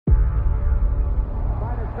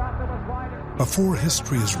Before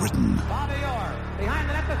history is written,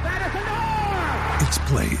 it's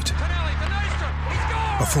played.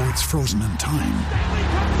 Before it's frozen in time,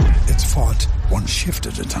 it's fought one shift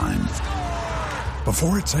at a time.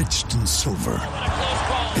 Before it's etched in silver,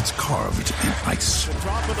 it's carved in ice.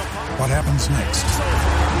 What happens next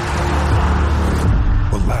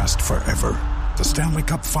will last forever. The Stanley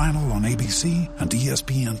Cup Final on ABC and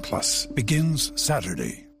ESPN Plus begins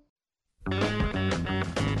Saturday.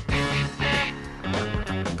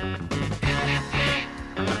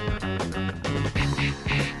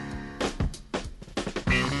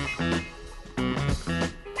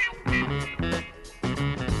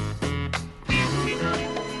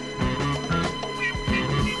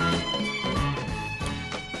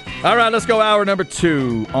 All right, let's go hour number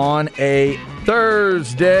 2 on a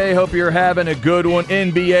Thursday. Hope you're having a good one.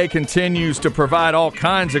 NBA continues to provide all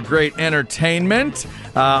kinds of great entertainment.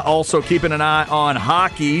 Also keeping an eye on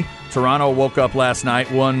hockey. Toronto woke up last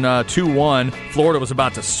night, won 2-1. Florida was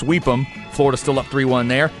about to sweep them. Florida still up 3-1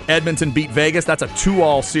 there. Edmonton beat Vegas. That's a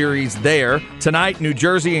 2-all series there. Tonight, New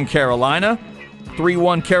Jersey and Carolina.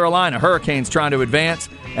 3-1 Carolina. Hurricanes trying to advance.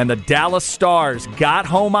 And the Dallas Stars got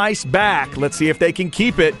home ice back. Let's see if they can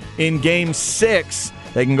keep it in Game 6.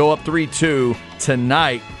 They can go up 3-2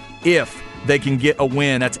 tonight if they can get a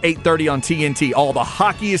win. That's 8:30 on TNT. All the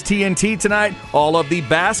hockey is TNT tonight. All of the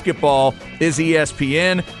basketball is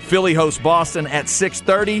ESPN. Philly hosts Boston at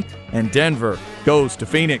 6:30. And Denver goes to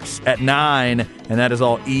Phoenix at 9. And that is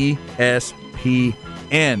all ESPN.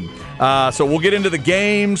 So we'll get into the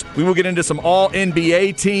games. We will get into some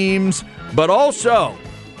all-NBA teams. But also,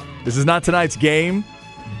 this is not tonight's game,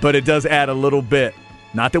 but it does add a little bit.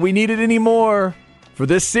 Not that we need it anymore for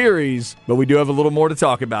this series, but we do have a little more to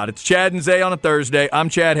talk about. It's Chad and Zay on a Thursday. I'm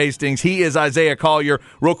Chad Hastings. He is Isaiah Collier.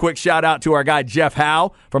 Real quick shout out to our guy Jeff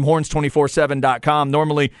Howe from horns247.com.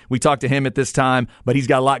 Normally we talk to him at this time, but he's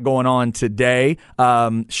got a lot going on today.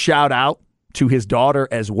 Shout out to his daughter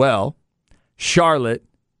as well. Charlotte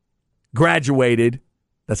graduated.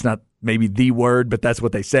 That's not maybe the word, but that's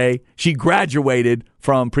what they say. She graduated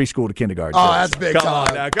from preschool to kindergarten. Oh, that's big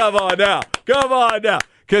time. Come on now.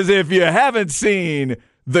 Because if you haven't seen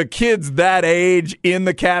the kids that age in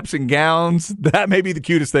the caps and gowns, that may be the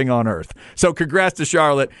cutest thing on earth. So congrats to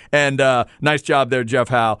Charlotte, and nice job there, Jeff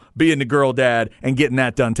Howe, being the girl dad and getting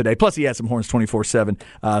that done today. Plus, he had some Horns 24/7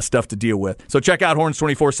 stuff to deal with. So check out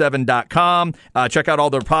horns247.com. Check out all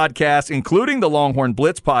their podcasts, including the Longhorn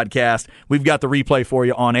Blitz podcast. We've got the replay for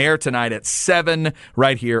you on air tonight at 7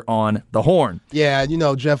 right here on the Horn. Yeah, you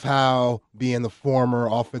know, Jeff Howe, being the former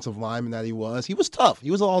offensive lineman that he was tough. He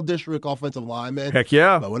was an all-district offensive lineman. Heck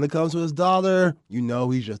yeah. But when it comes to his daughter, you know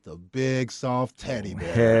he's just a big, soft teddy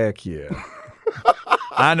bear. Heck yeah.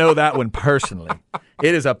 I know that one personally.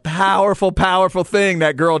 It is a powerful, powerful thing,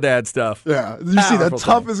 that girl dad stuff. Yeah. You see the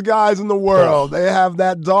toughest guys in the world. They have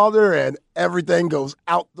that daughter, and everything goes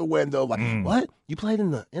out the window. Like, what? You played in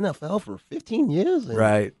the NFL for 15 years? And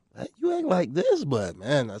right. You ain't like this, but,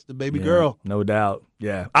 man, that's the baby girl. No doubt.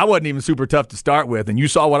 Yeah. I wasn't even super tough to start with, and you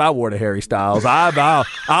saw what I wore to Harry Styles.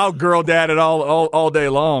 I'll girl dad it all day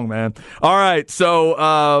long, man. All right,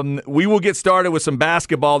 so we will get started with some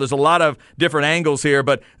basketball. There's a lot of different angles here,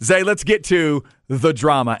 but, Zay, let's get to the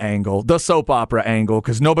drama angle, the soap opera angle,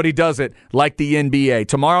 because nobody does it like the NBA.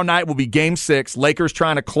 Tomorrow night will be Game 6. Lakers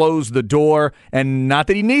trying to close the door, and not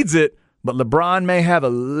that he needs it, but LeBron may have a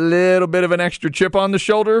little bit of an extra chip on the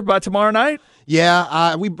shoulder by tomorrow night.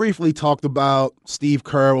 Yeah, we briefly talked about Steve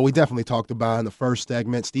Kerr. Well, we definitely talked about in the first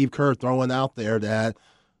segment, Steve Kerr throwing out there that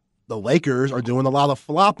the Lakers are doing a lot of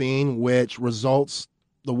flopping, which results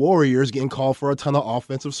the Warriors getting called for a ton of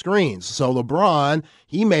offensive screens. So LeBron,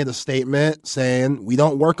 he made a statement saying, we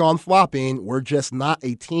don't work on flopping. We're just not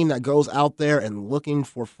a team that goes out there and looking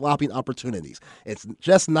for flopping opportunities. It's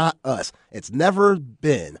just not us. It's never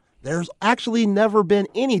been. There's actually never been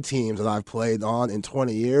any teams that I've played on in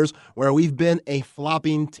 20 years where we've been a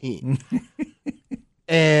flopping team.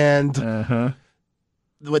 And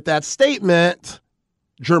with that statement,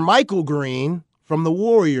 Jermichael Green from the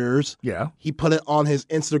Warriors, he put it on his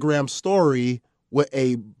Instagram story with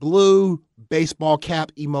a blue baseball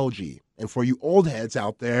cap emoji. And for you old heads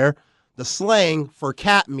out there, the slang for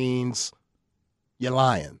cap means you're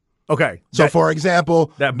lying. Okay. So, for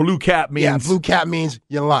example, that blue cap means... Yeah, blue cap means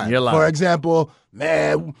you're lying. You're lying. For example,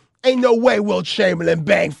 man, ain't no way Wilt Chamberlain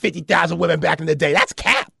banged 50,000 women back in the day. That's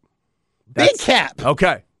cap. Big cap.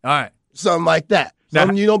 Okay. All right. Something like that.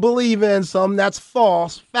 Something you don't believe in, something that's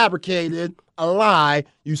false, fabricated, a lie.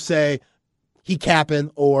 You say, he capping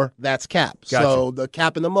or that's cap. Gotcha. So the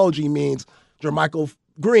capping emoji means Jermichael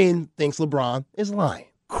Green thinks LeBron is lying.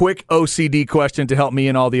 Quick OCD question to help me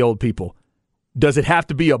and all the old people. Does it have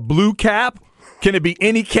to be a blue cap? Can it be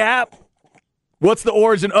any cap? What's the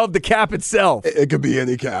origin of the cap itself? It could be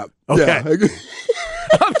any cap. Okay. Yeah.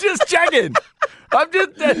 I'm just checking.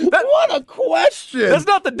 What a question. That's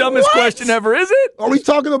not the dumbest question ever, is it? Are we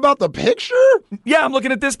talking about the picture? Yeah, I'm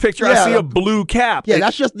looking at this picture. Yeah. I see a blue cap. Yeah,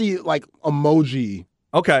 that's just the emoji.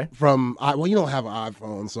 Okay. You don't have an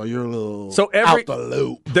iPhone, so you're a little out the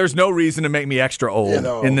loop. There's no reason to make me extra old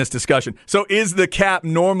in this discussion. So is the cap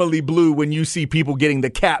normally blue when you see people getting the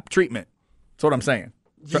cap treatment? That's what I'm saying.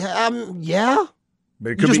 Yeah.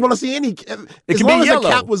 But You just want to see any. As long as the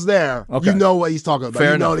cap was there, you know what he's talking about.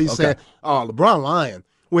 Fair you know enough. what he's saying. Oh, LeBron lying.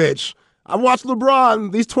 Which I watched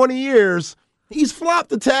LeBron these 20 years. He's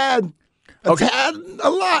flopped a tad. A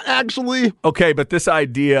lot, actually. Okay, but this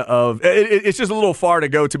idea of it's just a little far to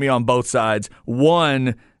go to me on both sides.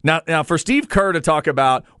 One, now for Steve Kerr to talk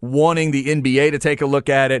about wanting the NBA to take a look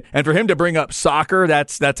at it, and for him to bring up soccer,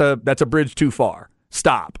 that's a bridge too far.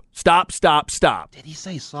 Stop. Did he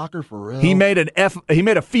say soccer for real? He made a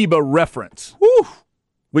FIBA reference. Woo.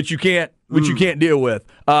 Which you can't deal with.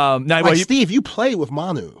 Steve, you played with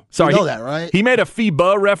Manu. Sorry, you know that, right? He made a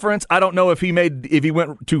FIBA reference. I don't know if he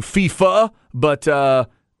went to FIFA, but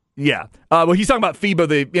yeah. Well, he's talking about FIBA,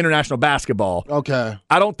 the international basketball. Okay.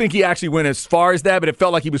 I don't think he actually went as far as that, but it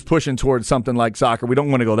felt like he was pushing towards something like soccer. We don't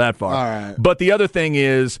want to go that far. All right. But the other thing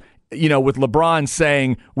is, with LeBron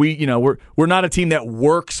saying we're not a team that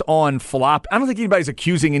works on flop. I don't think anybody's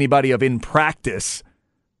accusing anybody of in practice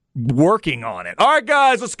working on it. All right,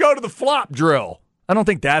 guys, let's go to the flop drill. I don't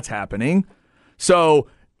think that's happening. So,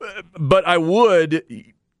 but I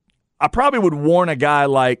probably would warn a guy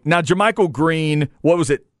like, now Jermichael Green, what was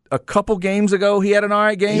it, a couple games ago he had an all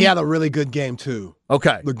right game? He had a really good game too.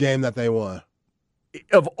 Okay. The game that they won.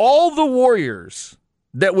 Of all the Warriors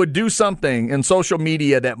that would do something in social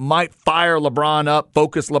media that might fire LeBron up,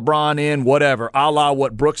 focus LeBron in, whatever, a la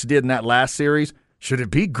what Brooks did in that last series, should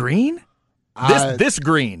it be Green? This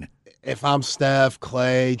Green. If I'm Steph,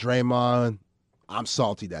 Clay, Draymond, I'm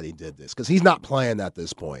salty that he did this because he's not playing at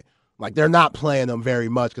this point. Like, they're not playing him very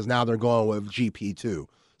much because now they're going with GP2.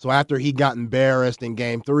 So after he got embarrassed in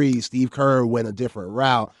Game 3, Steve Kerr went a different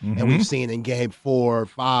route, and we've seen in Game 4,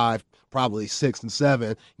 5, probably 6 and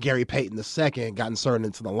 7, Gary Payton II got inserted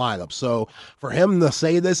into the lineup. So for him to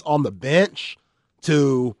say this on the bench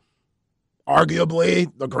to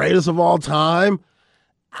arguably the greatest of all time,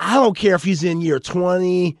 I don't care if he's in year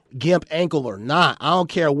 20, gimp ankle or not. I don't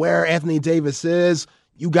care where Anthony Davis is.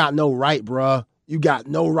 You got no right, bruh. You got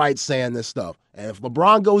no right saying this stuff. And if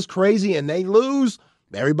LeBron goes crazy and they lose,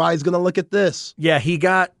 everybody's going to look at this. Yeah,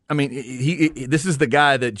 this is the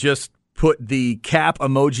guy that just put the cap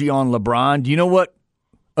emoji on LeBron. Do you know what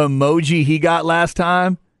emoji he got last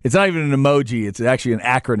time? It's not even an emoji. It's actually an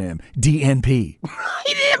acronym. DNP.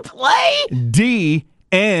 He didn't play?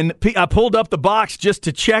 DNP. I pulled up the box just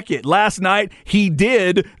to check it. Last night, he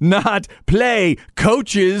did not play.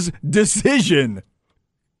 Coach's decision.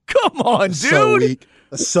 Come on, dude.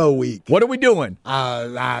 So weak. What are we doing?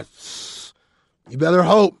 You better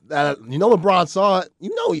hope that LeBron saw it.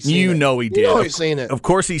 You know he's seen it. You know he did. You know he's seen it. Of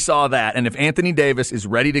course he saw that. And if Anthony Davis is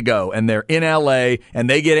ready to go and they're in L.A. and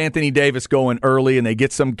they get Anthony Davis going early and they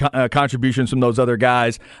get some contributions from those other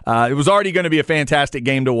guys, it was already going to be a fantastic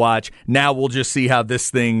game to watch. Now we'll just see how this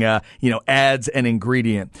thing adds an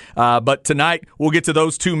ingredient. But tonight we'll get to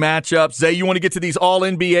those two matchups. Zay, you want to get to these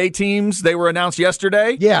All-NBA teams? They were announced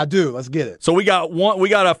yesterday? Yeah, I do. Let's get it. So we got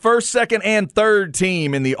a first, second, and third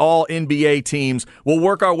team in the All-NBA teams. We'll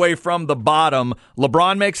work our way from the bottom.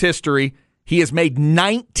 LeBron makes history. He has made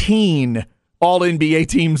 19 All-NBA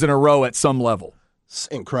teams in a row at some level. It's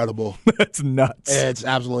incredible. That's nuts. It's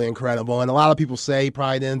absolutely incredible. And a lot of people say he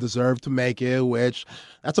probably didn't deserve to make it, which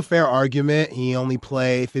that's a fair argument. He only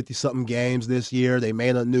played 50-something games this year. They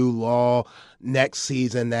made a new law next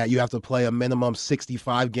season that you have to play a minimum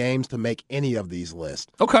 65 games to make any of these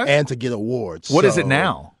lists. Okay. And to get awards. What is it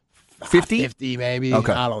now? 50? 50 maybe.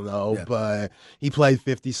 Okay. I don't know. Yeah. But he played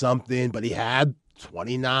 50-something, but he had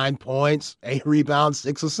 29 points, 8 rebounds,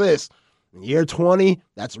 6 assists. In year 20,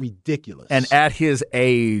 that's ridiculous. And at his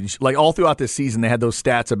age, like all throughout this season, they had those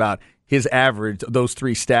stats about his average, those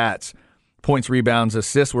 3 stats, points, rebounds,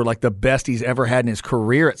 assists, were like the best he's ever had in his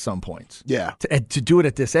career at some points. Yeah. To do it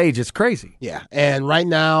at this age, it's crazy. Yeah. And right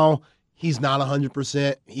now, he's not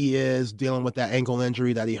 100%. He is dealing with that ankle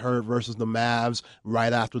injury that he hurt versus the Mavs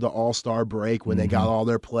right after the All-Star break when they got all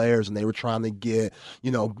their players and they were trying to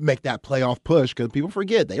make that playoff push because people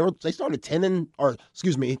forget they started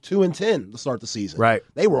 2-10 to start the season. Right.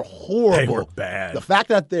 They were horrible. They were bad. The fact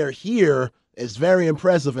that they're here is very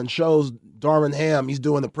impressive and shows Darvin Ham he's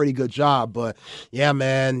doing a pretty good job. But, yeah,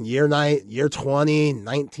 man, year 20,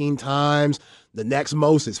 19 times. The next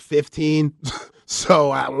most is 15.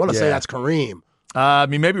 So I want to say that's Kareem.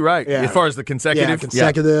 You may be right. Yeah. As far as the consecutive. Yeah,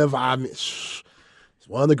 consecutive. I mean, it's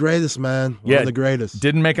one of the greatest, man. One of the greatest.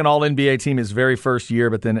 Didn't make an All-NBA team his very first year,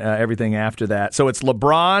 but then everything after that. So it's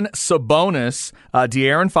LeBron, Sabonis,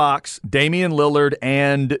 De'Aaron Fox, Damian Lillard,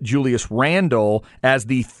 and Julius Randle as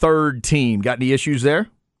the third team. Got any issues there?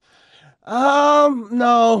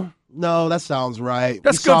 No, that sounds right.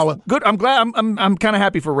 That's good. I'm glad. I'm kind of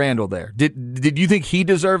happy for Randle there. Did you think he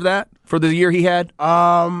deserved that for the year he had?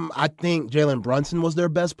 I think Jalen Brunson was their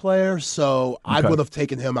best player, so I would have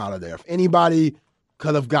taken him out of there. If anybody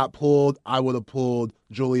could have got pulled, I would have pulled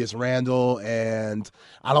Julius Randle, and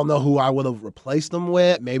I don't know who I would have replaced them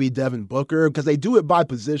with. Maybe Devin Booker, because they do it by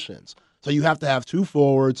positions. So you have to have 2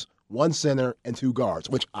 forwards, 1 center, and 2 guards,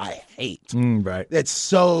 which I hate. Right. It's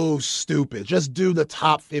so stupid. Just do the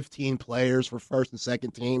top 15 players for first and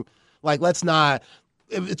second team. Like, let's not –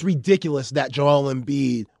 it's ridiculous that Joel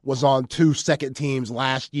Embiid was on 2 second teams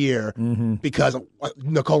last year because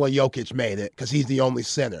Nikola Jokic made it because he's the only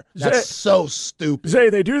center. That's so stupid. Zay,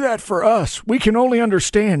 they do that for us. We can only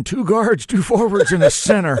understand 2 guards, 2 forwards, and a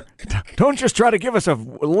center. Don't just try to give us a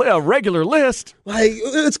regular list. Like,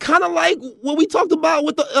 it's kind of like what we talked about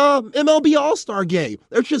with the MLB All-Star Game.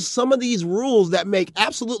 There's just some of these rules that make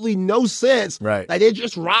absolutely no sense. Right. That they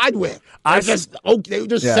just ride with. They just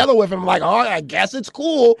settle with them like, oh, I guess it's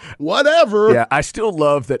cool. Whatever. Yeah, I still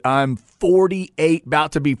love that I'm 48,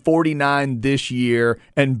 about to be 49 this year,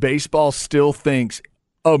 and baseball still thinks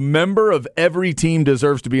a member of every team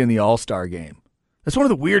deserves to be in the All-Star game. That's one of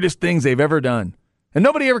the weirdest things they've ever done. And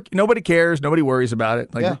nobody cares, nobody worries about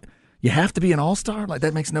it. Like, you have to be an All-Star? Like,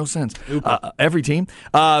 that makes no sense. Every team.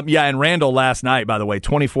 And Randall last night, by the way,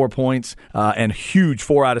 24 points and huge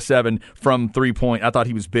 4 out of 7 from 3-point. I thought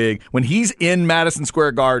he was big. When he's in Madison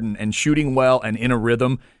Square Garden and shooting well and in a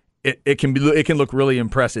rhythm, it can look really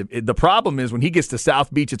impressive. The problem is when he gets to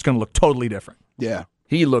South Beach, it's going to look totally different. Yeah.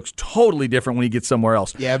 He looks totally different when he gets somewhere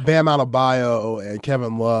else. Yeah, Bam Adebayo and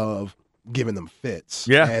Kevin Love giving them fits.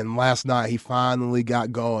 Yeah. And last night he finally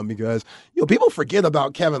got going because, people forget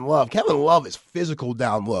about Kevin Love. Kevin Love is physical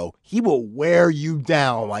down low. He will wear you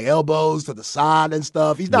down, like elbows to the side and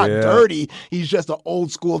stuff. He's not dirty. He's just an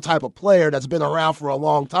old school type of player that's been around for a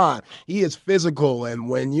long time. He is physical, and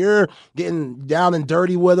when you're getting down and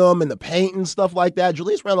dirty with him in the paint and stuff like that,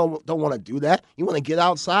 Julius Randle don't want to do that. You want to get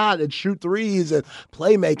outside and shoot threes and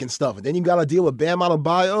play making stuff. And then you got to deal with Bam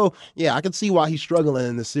Adebayo. Yeah, I can see why he's struggling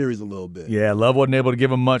in this series a little bit. Yeah, Love wasn't able to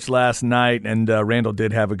give him much last night, and Randle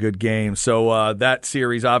did have a good game. So that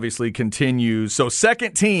series obviously continues. So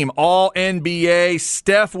second team, all NBA.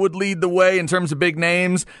 Steph would lead the way in terms of big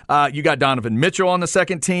names. You got Donovan Mitchell on the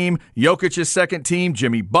second team. Jokic is second team.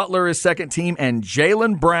 Jimmy Butler is second team. And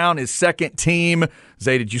Jaylen Brown is second team.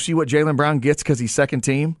 Zay, did you see what Jaylen Brown gets because he's second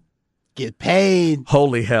team? Get paid.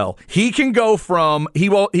 Holy hell. He can go from, he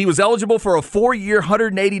was eligible for a 4-year,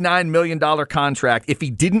 $189 million contract if he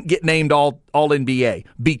didn't get named All-NBA.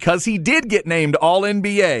 Because he did get named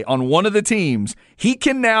All-NBA on one of the teams, he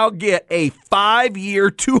can now get a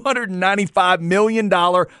 5-year, $295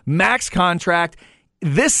 million max contract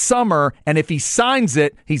this summer, and if he signs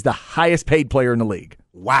it, he's the highest paid player in the league.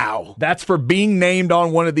 Wow. That's for being named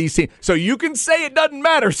on one of these teams. So you can say it doesn't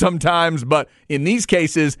matter sometimes, but in these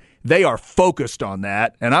cases, they are focused on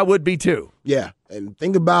that, and I would be too. Yeah, and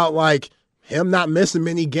think about, like, him not missing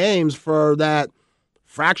many games for that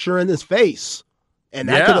fracture in his face. And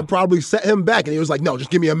that could have probably set him back. And he was like, no,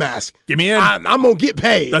 just give me a mask. Give me in. I'm going to get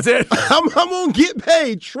paid. That's it. I'm going to get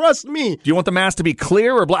paid. Trust me. Do you want the mask to be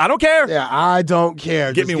clear or black? I don't care. Yeah, I don't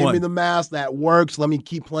care. Give me one. Give me the mask that works. Let me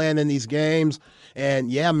keep playing in these games.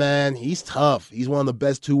 And, yeah, man, he's tough. He's one of the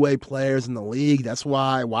best two-way players in the league. That's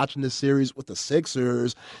why watching this series with the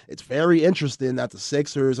Sixers, it's very interesting that the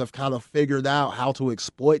Sixers have kind of figured out how to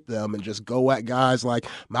exploit them and just go at guys like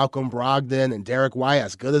Malcolm Brogdon and Derek White,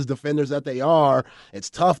 as good as defenders that they are. It's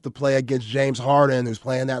tough to play against James Harden, who's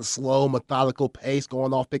playing that slow, methodical pace,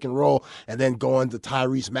 going off pick and roll, and then going to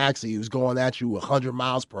Tyrese Maxey, who's going at you 100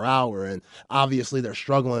 miles per hour. And obviously they're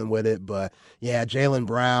struggling with it. But, yeah, Jaylen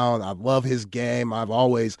Brown, I love his game. I've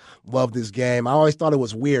always loved his game. I always thought it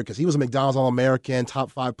was weird because he was a McDonald's All-American, top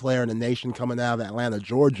 5 player in the nation coming out of Atlanta,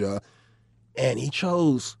 Georgia, and he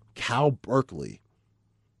chose Cal Berkeley.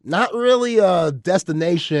 Not really a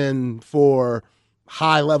destination for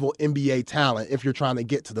high-level NBA talent if you're trying to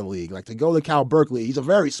get to the league. Like, to go to Cal Berkeley, he's a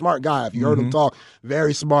very smart guy. If you heard him talk,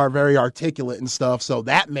 very smart, very articulate and stuff, so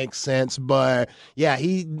that makes sense. But, yeah,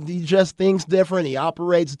 he just thinks different. He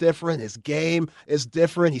operates different. His game is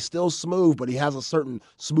different. He's still smooth, but he has a certain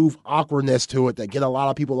smooth awkwardness to it that get a lot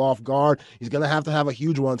of people off guard. He's going to have a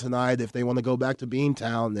huge one tonight if they want to go back to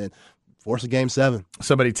Beantown and force a Game 7.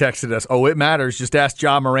 Somebody texted us, it matters. Just ask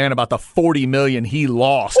John Moran about the $40 million he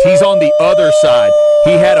lost. He's on the other side.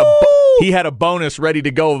 He had a bonus ready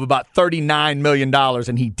to go of about $39 million,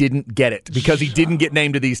 and he didn't get it because he didn't get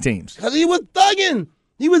named to these teams. Because he was thugging.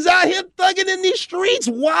 He was out here thugging in these streets,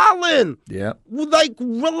 wilding. Yeah. Like,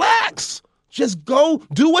 relax. Just go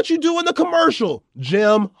do what you do in the commercial.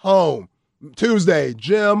 Gym, home. Tuesday,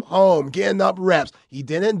 gym, home, getting up reps. He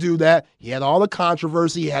didn't do that. He had all the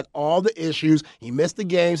controversy. He had all the issues. He missed the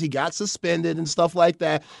games. He got suspended and stuff like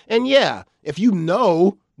that. And, yeah, if you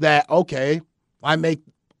know that, okay, I make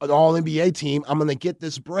an all-NBA team, I'm going to get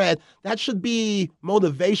this bread, that should be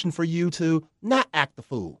motivation for you to not act the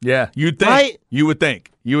fool. Yeah, you'd think. Right? You would think.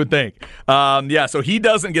 So he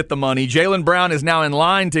doesn't get the money. Jaylen Brown is now in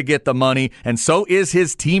line to get the money, and so is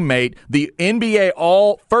his teammate. The NBA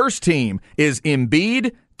all-first team is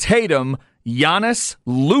Embiid, Tatum, Giannis,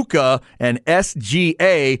 Luka, and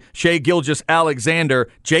SGA, Shai Gilgeous-Alexander.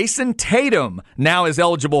 Jason Tatum now is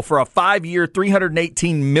eligible for a 5-year,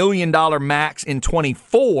 $318 million max in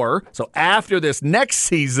 24. So after this next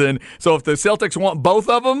season, so if the Celtics want both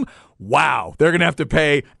of them, wow, they're going to have to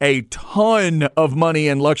pay a ton of money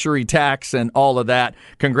in luxury tax and all of that.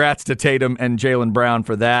 Congrats to Tatum and Jaylen Brown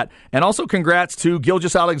for that. And also congrats to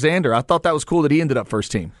Gilgeous-Alexander. I thought that was cool that he ended up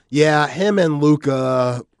first team. Yeah, him and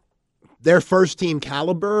Luka, they're first team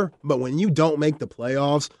caliber, but when you don't make the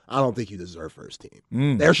playoffs, I don't think you deserve first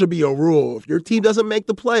team. There should be a rule. If your team doesn't make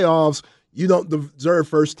the playoffs, you don't deserve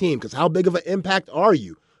first team, because how big of an impact are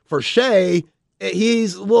you? For Shai, I'm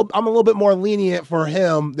a little bit more lenient for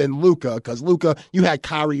him than Luka, because Luka, you had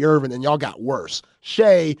Kyrie Irving and y'all got worse.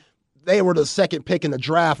 Shai, they were the second pick in the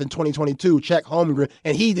draft in 2022, Chet Holmgren,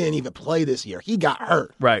 and he didn't even play this year. He got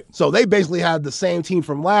hurt. Right. So they basically had the same team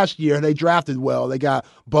from last year. They drafted well. They got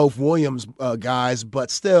both Williams guys, but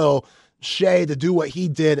still, Shai, to do what he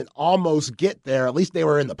did and almost get there, at least they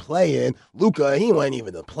were in the play-in. Luka, he wasn't even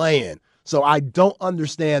in the play-in. So I don't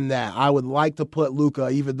understand that. I would like to put Luka,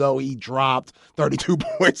 even though he dropped 32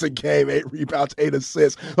 points a game, 8 rebounds, 8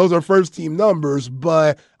 assists. Those are first-team numbers,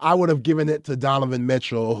 but I would have given it to Donovan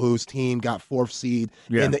Mitchell, whose team got 4th seed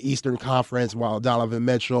in the Eastern Conference, while Donovan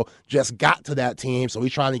Mitchell just got to that team, so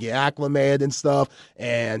he's trying to get acclimated and stuff,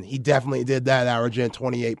 and he definitely did that, averaging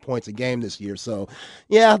 28 points a game this year. So,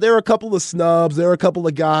 yeah, there are a couple of snubs. There are a couple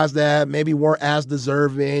of guys that maybe weren't as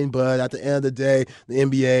deserving, but at the end of the day, the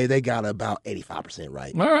NBA, they got about 85%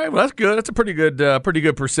 right. All right, well, that's good. That's a pretty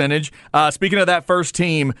good percentage. Speaking of that first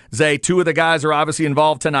team, Zay, 2 of the guys are obviously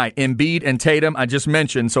involved tonight. Embiid and Tatum, I just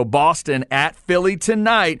mentioned. So Boston at Philly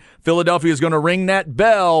tonight. Philadelphia is going to ring that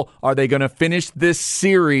bell. Are they going to finish this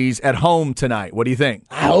series at home tonight? What do you think?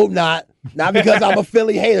 I hope not. Not because I'm a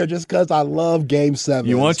Philly hater, just because I love Game 7.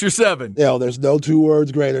 You want your 7. There's no 2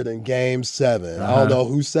 words greater than Game 7. I don't know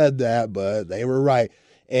who said that, but they were right.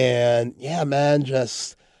 And, yeah, man,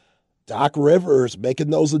 just Doc Rivers making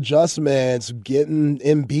those adjustments, getting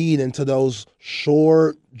Embiid into those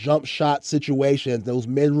short jump shot situations, those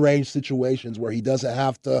mid-range situations where he doesn't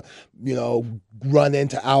have to, run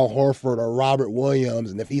into Al Horford or Robert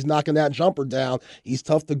Williams. And if he's knocking that jumper down, he's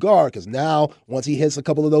tough to guard, because now once he hits a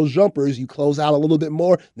couple of those jumpers, you close out a little bit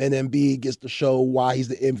more, then Embiid gets to show why he's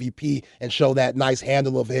the MVP and show that nice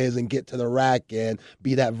handle of his and get to the rack and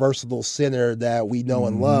be that versatile center that we know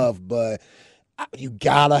and love. But you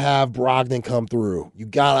gotta have Brogdon come through. You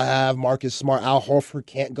gotta have Marcus Smart. Al Horford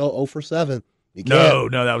can't go 0 for 7. No,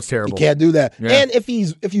 that was terrible. You can't do that. Yeah. And if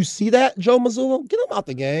you see that, Joe Mazzulla, get him out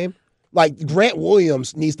the game. Like, Grant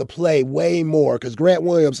Williams needs to play way more, because Grant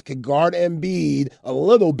Williams can guard Embiid a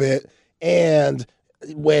little bit, and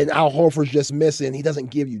when Al Horford's just missing, he doesn't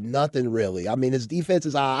give you nothing really. I mean, his defense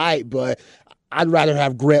is all right, but I'd rather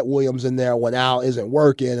have Grant Williams in there when Al isn't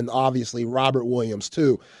working, and obviously Robert Williams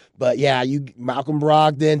too. But yeah, Malcolm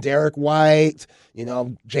Brogdon, Derek White,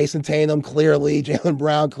 Jason Tatum clearly, Jaylen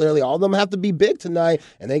Brown clearly, all of them have to be big tonight,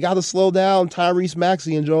 and they got to slow down Tyrese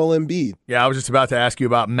Maxey and Joel Embiid. Yeah, I was just about to ask you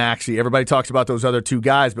about Maxey. Everybody talks about those other 2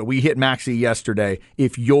 guys, but we hit Maxey yesterday.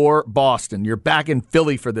 If you're Boston, you're back in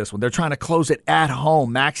Philly for this one. They're trying to close it at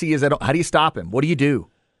home. Maxey is at home. How do you stop him? What do you do?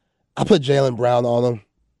 I put Jaylen Brown on him.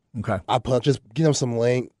 Okay. Just give him some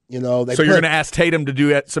length. So you're going to ask Tatum to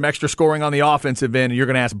do some extra scoring on the offensive end, and you're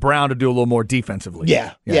going to ask Brown to do a little more defensively.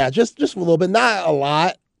 Yeah, just a little bit. Not a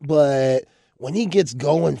lot, but when he gets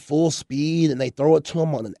going full speed and they throw it to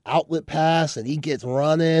him on an outlet pass and he gets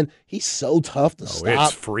running, he's so tough to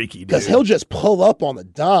stop. It's freaky, dude. Because he'll just pull up on the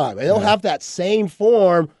dime, and he'll have that same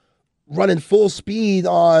form running full speed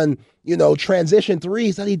on, transition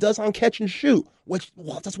threes that he does on catch and shoot, which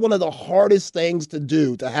that's one of the hardest things to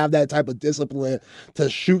do, to have that type of discipline, to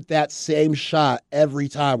shoot that same shot every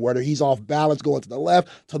time, whether he's off balance going to the left,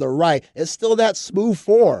 to the right. It's still that smooth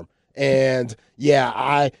form. And,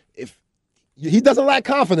 if he doesn't lack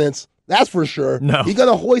confidence, that's for sure. No. He's going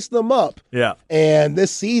to hoist them up. Yeah. And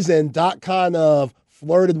this season, Doc kind of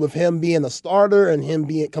flirted with him being a starter and him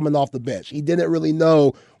coming off the bench. He didn't really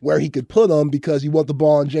know where he could put him because you want the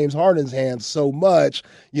ball in James Harden's hands so much.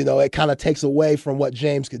 It kind of takes away from what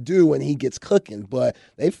James could do when he gets cooking. But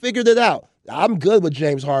they figured it out. I'm good with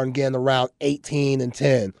James Harden getting around 18 and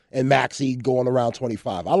 10 and Maxey going around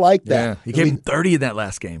 25. I like that. Yeah, he gave him 30 in that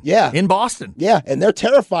last game. Yeah. In Boston. Yeah, and they're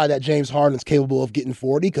terrified that James Harden is capable of getting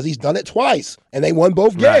 40 because he's done it twice, and they won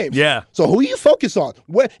both Right. games. Yeah. So who do you focus on?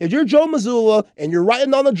 If you're Joe Mazzulla and you're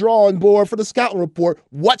writing on the drawing board for the scouting report,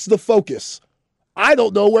 what's the focus? I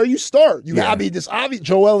don't know where you start. You have this obvious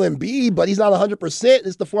Joel Embiid, but he's not 100%.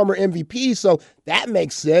 It's the former MVP, so that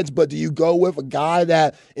makes sense. But do you go with a guy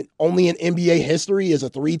that only in NBA history is a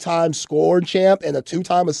 3-time scoring champ and a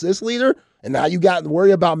 2-time assist leader, and now you got to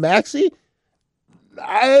worry about Maxey?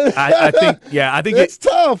 I think it's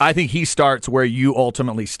tough. I think he starts where you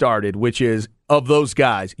ultimately started, which is, of those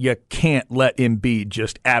guys, you can't let Embiid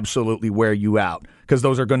just absolutely wear you out, because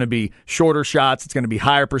those are going to be shorter shots. It's going to be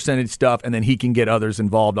higher percentage stuff, and then he can get others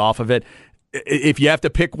involved off of it. If you have to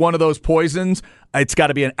pick one of those poisons, it's got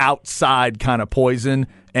to be an outside kind of poison.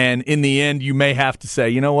 And in the end, you may have to say,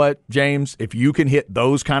 you know what, James, if you can hit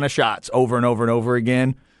those kind of shots over and over and over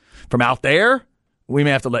again from out there, we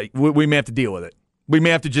may have to deal with it. We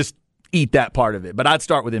may have to just eat that part of it. But I'd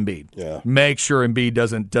start with Embiid. Yeah. Make sure Embiid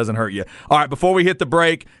doesn't hurt you. All right, before we hit the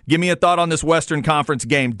break, give me a thought on this Western Conference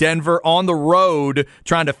game. Denver on the road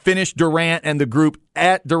trying to finish Durant and the group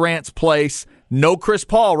at Durant's place. No Chris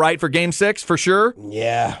Paul, right, for Game 6 for sure?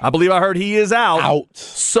 Yeah. I believe I heard he is out. Out.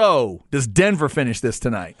 So, does Denver finish this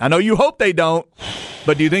tonight? I know you hope they don't,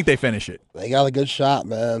 but do you think they finish it? They got a good shot,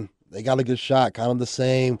 man. They got a good shot. Kind of the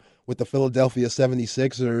same with the Philadelphia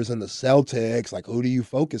 76ers and the Celtics. Like, who do you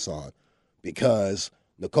focus on? Because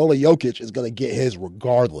Nikola Jokic is going to get his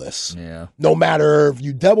regardless. Yeah. No matter if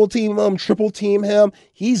you double team him, triple team him,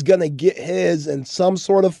 he's going to get his in some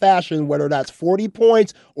sort of fashion, whether that's 40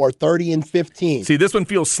 points or 30 and 15. See, this one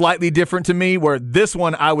feels slightly different to me, where this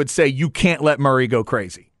one I would say you can't let Murray go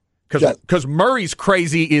crazy. Because Murray's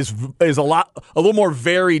crazy is a little more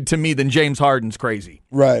varied to me than James Harden's crazy.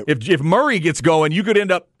 Right. If Murray gets going, he could end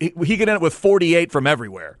up with 48 from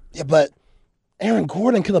everywhere. Yeah, but Aaron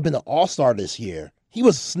Gordon could have been an all-star this year. He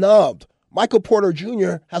was snubbed. Michael Porter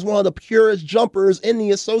Jr. has one of the purest jumpers in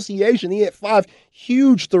the association. He hit 5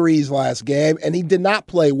 huge threes last game, and he did not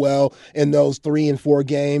play well in those 3 and 4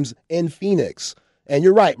 games in Phoenix. And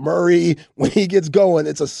you're right, Murray, when he gets going,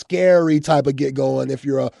 it's a scary type of get going if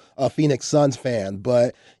you're a Phoenix Suns fan.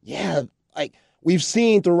 But, yeah, like we've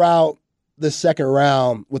seen throughout the second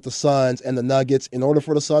round with the Suns and the Nuggets, in order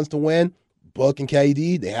for the Suns to win, Book and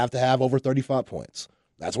KD, they have to have over 35 points.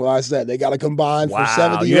 That's what I said. They got to combine for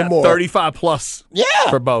 70 or more. 35 plus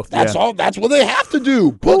for both. That's all. That's what they have to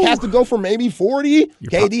do. Book has to go for maybe 40.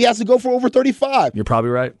 KD has to go for over 35. You're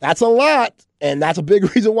probably right. That's a lot, and that's a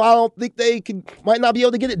big reason why I don't think they might not be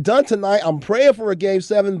able to get it done tonight. I'm praying for a Game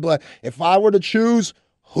 7, but if I were to choose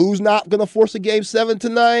who's not going to force a Game 7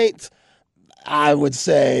 tonight, I would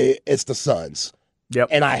say it's the Suns. Yep.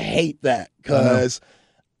 And I hate that because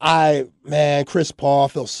Chris Paul, I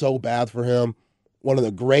feel so bad for him. One of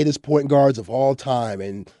the greatest point guards of all time.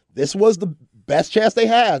 And this was the best chance they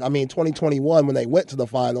had. I mean, 2021 when they went to the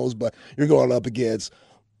finals, but you're going up against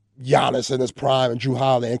Giannis in his prime and Drew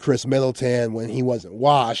Holiday and Chris Middleton when he wasn't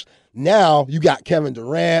washed. Now you got Kevin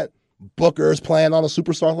Durant, Booker's playing on a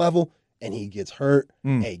superstar level, and he gets hurt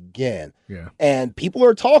again. Yeah. And people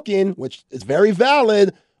are talking, which is very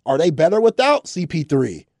valid, are they better without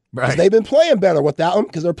CP3? Because they've been playing better without him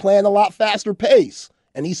because they're playing a lot faster pace.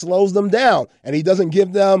 And he slows them down. And he doesn't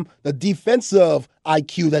give them the defensive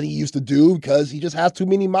IQ that he used to do because he just has too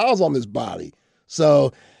many miles on his body.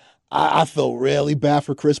 So I feel really bad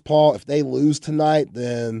for Chris Paul. If they lose tonight,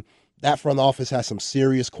 then that front office has some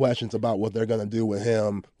serious questions about what they're going to do with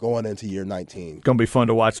him going into year 19. It's going to be fun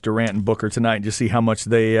to watch Durant and Booker tonight and just see how much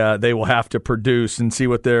they will have to produce and see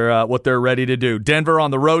what they're ready to do. Denver on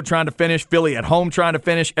the road trying to finish, Philly at home trying to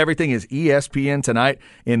finish. Everything is ESPN tonight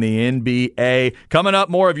in the NBA. Coming up,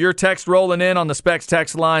 more of your text rolling in on the Specs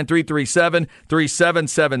text line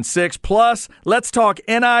 337-3776. Plus, let's talk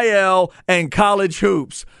NIL and college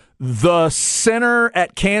hoops. The center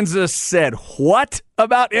at Kansas said what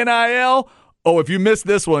about NIL? Oh, if you missed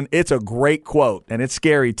this one, it's a great quote, and it's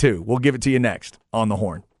scary too. We'll give it to you next on The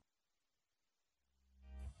Horn.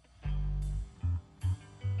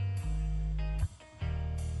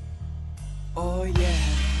 Oh, yeah.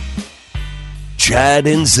 Chad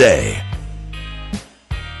and Zay.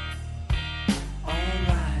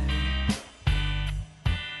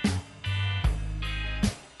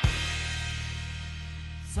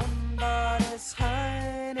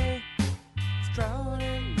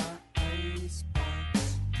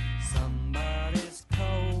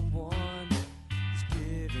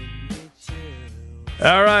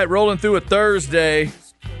 All right, rolling through a Thursday.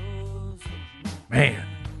 Man,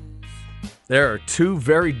 there are two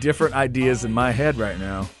very different ideas in my head right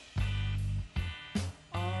now.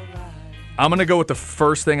 I'm going to go with the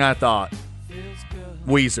first thing I thought.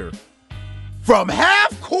 Weezer. From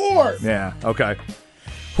half court! Yeah, okay.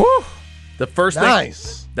 Whew. The first thing.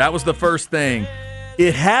 Nice. That was the first thing.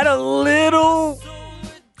 It had a little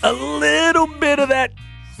bit of that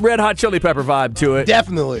Red Hot Chili Pepper vibe to it.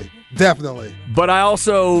 Definitely. But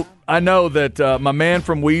I know that my man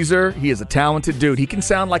from Weezer, he is a talented dude. He can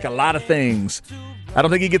sound like a lot of things. I don't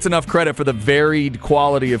think he gets enough credit for the varied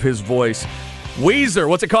quality of his voice. Weezer,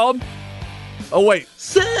 what's it called? Oh, wait.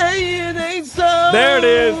 Say it ain't so. There it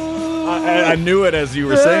is. I knew it as you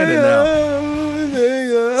were saying it now.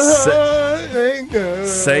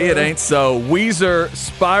 Say it ain't so. Weezer,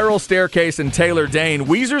 Spiral Staircase, and Taylor Dane.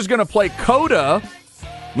 Weezer's going to play Coda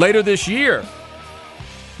later this year.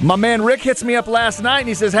 My man Rick hits me up last night and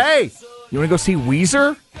he says, hey, you want to go see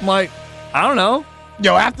Weezer? I'm like, I don't know.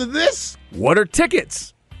 Yo, after this? What are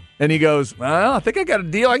tickets? And he goes, well, I think I got a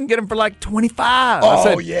deal. I can get them for like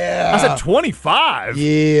 $25. Yeah. I said, $25?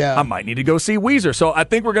 Yeah. I might need to go see Weezer. So I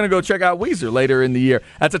think we're going to go check out Weezer later in the year.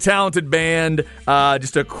 That's a talented band.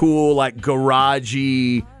 Just a cool, like,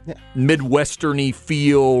 garagey, Midwestern-y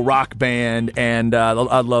feel rock band. And I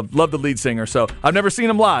love the lead singer. So I've never seen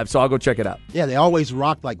them live, so I'll go check it out. Yeah, they always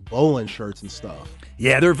rock, like, bowling shirts and stuff.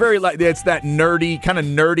 Yeah, they're very, like, it's that nerdy,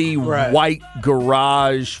 right, white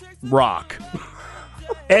garage rock.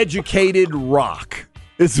 Educated rock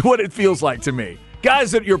is what it feels like to me.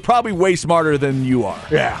 Guys that you're probably way smarter than you are.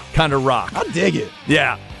 Yeah. Kind of rock. I dig it.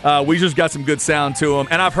 Yeah. Weezer's got some good sound to them,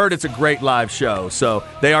 and I've heard it's a great live show. So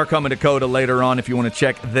they are coming to Coda later on if you want to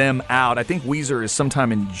check them out. I think Weezer is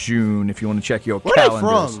sometime in June if you want to check your calendars.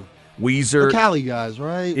 Where are they from? Weezer. The Cali guys,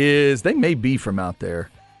 right? They may be from out there.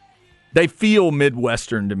 They feel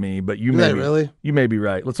Midwestern to me, but you may be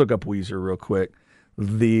right. Let's look up Weezer real quick.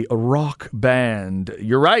 The rock band.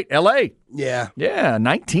 You're right, L.A. Yeah. Yeah,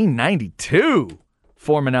 1992.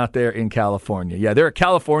 Forming out there in California. Yeah, they're a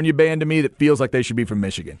California band to me that feels like they should be from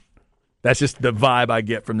Michigan. That's just the vibe I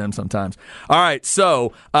get from them sometimes. All right,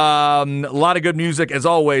 so a lot of good music, as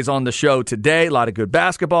always, on the show today. A lot of good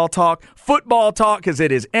basketball talk, football talk, because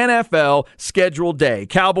it is NFL schedule day.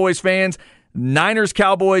 Cowboys fans, Niners,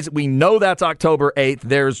 Cowboys, we know that's October 8th.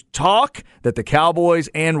 There's talk that the Cowboys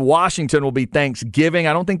and Washington will be Thanksgiving.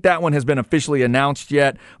 I don't think that one has been officially announced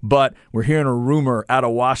yet, but we're hearing a rumor out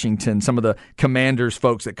of Washington. Some of the Commanders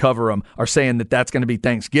folks that cover them are saying that that's going to be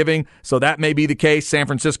Thanksgiving, so that may be the case. San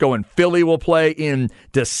Francisco and Philly will play in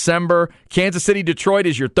December. Kansas City, Detroit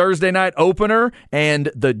is your Thursday night opener,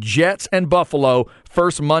 and the Jets and Buffalo,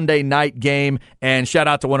 first Monday night game. And shout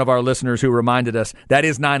out to one of our listeners who reminded us that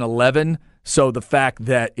is 9/11. So the fact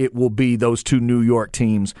that it will be those two New York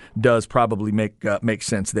teams does probably make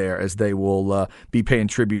sense there, as they will be paying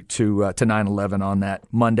tribute to 9/11 on that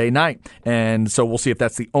Monday night. And so we'll see if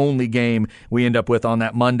that's the only game we end up with on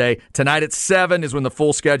that Monday. Tonight at 7 is when the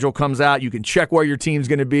full schedule comes out. You can check where your team's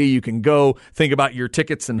going to be. You can go think about your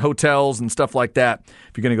tickets and hotels and stuff like that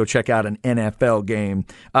if you're going to go check out an NFL game.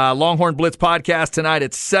 Longhorn Blitz podcast tonight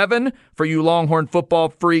at 7 for you Longhorn football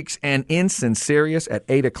freaks, and Instant Serious at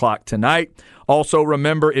 8 o'clock tonight. Also,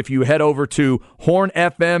 remember, if you head over to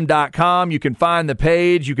hornfm.com, you can find the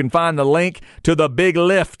page. You can find the link to the Big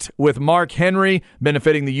Lift with Mark Henry,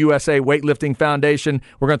 benefiting the USA Weightlifting Foundation.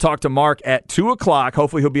 We're going to talk to Mark at 2 o'clock.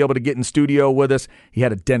 Hopefully, he'll be able to get in studio with us. He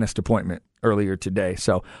had a dentist appointment earlier today,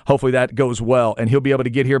 so hopefully that goes well, and he'll be able to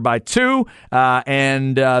get here by 2,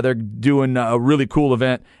 and they're doing a really cool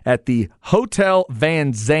event at the Hotel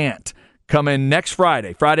Van Zant coming next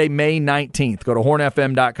Friday, May 19th. Go to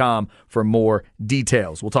hornfm.com for more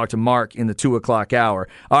details. We'll talk to Mark in the 2 o'clock hour.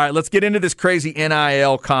 All right, let's get into this crazy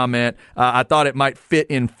NIL comment. I thought it might fit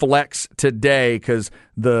in flex today because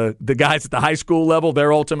the guys at the high school level,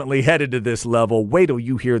 they're ultimately headed to this level. Wait till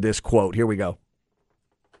you hear this quote. Here we go.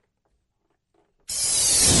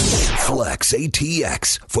 Flex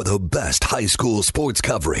ATX for the best high school sports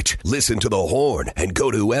coverage. Listen to the Horn and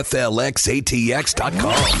go to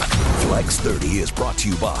FLXATX.com. Flex 30 is brought to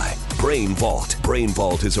you by Brain Vault. Brain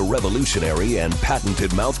Vault is a revolutionary and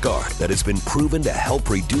patented mouthguard that has been proven to help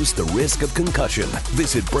reduce the risk of concussion.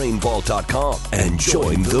 Visit brainvault.com and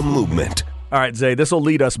join the movement. All right, Zay, this will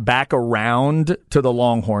lead us back around to the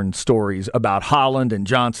Longhorn stories about Holland and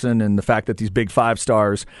Johnson and the fact that these big 5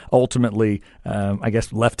 stars ultimately, I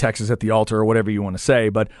guess, left Texas at the altar or whatever you want to say,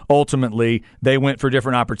 but ultimately they went for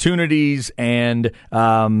different opportunities and,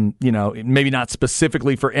 maybe not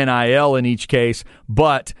specifically for NIL in each case,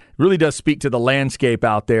 but really does speak to the landscape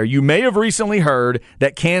out there. You may have recently heard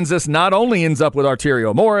that Kansas not only ends up with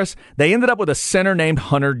Arterio Morris, they ended up with a center named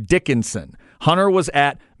Hunter Dickinson. Hunter was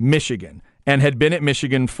at Michigan and had been at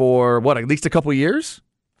Michigan for, at least a couple of years?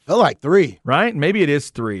 Felt like 3. Right? Maybe it is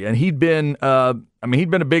 3. And he'd been a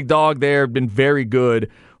big dog there, been very good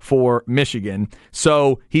for Michigan.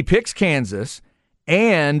 So he picks Kansas,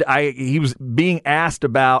 and he was being asked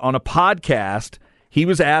about, on a podcast, he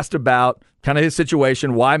was asked about kind of his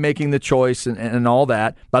situation, why making the choice and all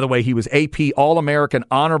that. By the way, he was AP All-American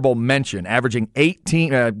honorable mention, averaging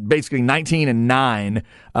 19 and 9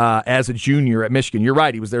 as a junior at Michigan. You're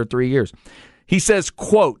right, he was there 3 years. He says,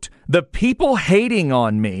 quote, "The people hating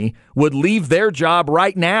on me would leave their job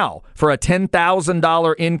right now for a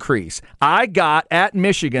 $10,000 increase. I got at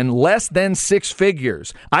Michigan less than 6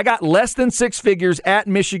 figures. I got less than 6 figures at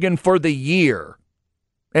Michigan for the year."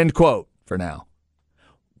 End quote for now.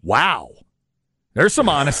 Wow. There's some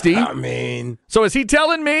honesty. So is he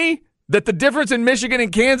telling me that the difference in Michigan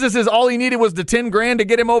and Kansas is all he needed was the $10,000 to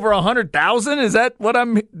get him over 100,000? Is that what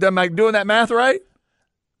am I doing that math right?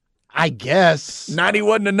 I guess 90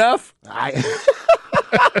 wasn't enough.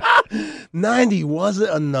 90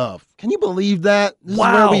 wasn't enough. Can you believe that? This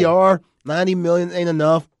wow. is where we are. 90 million ain't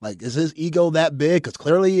enough. Like, is his ego that big? Because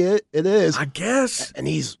clearly it is. I guess. And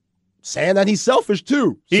he's saying that he's selfish,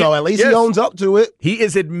 too. So at least he owns up to it. He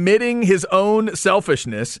is admitting his own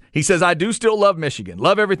selfishness. He says, I do still love Michigan.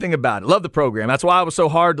 Love everything about it. Love the program. That's why it was so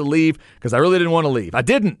hard to leave, because I really didn't want to leave. I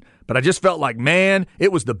didn't, but I just felt like, man,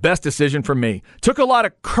 it was the best decision for me. Took a lot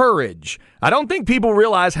of courage. I don't think people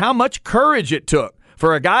realize how much courage it took.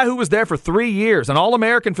 For a guy who was there for 3 years, an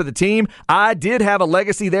All-American for the team, I did have a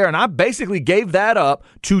legacy there, and I basically gave that up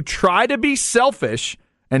to try to be selfish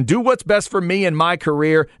and do what's best for me in my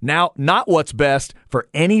career. Now, not what's best for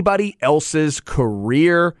anybody else's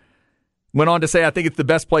career. Went on to say, I think it's the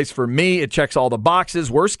best place for me. It checks all the boxes.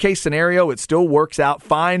 Worst case scenario, it still works out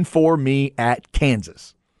fine for me at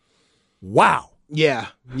Kansas. Wow. Yeah.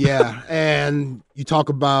 And you talk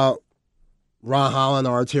about Ron Holland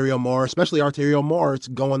or Arterio Morris, especially Arterio Morris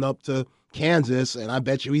going up to Kansas, and I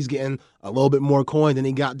bet you he's getting a little bit more coin than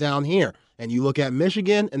he got down here. And you look at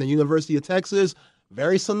Michigan and the University of Texas,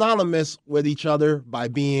 very synonymous with each other by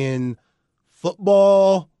being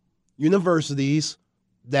football universities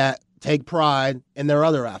that take pride in their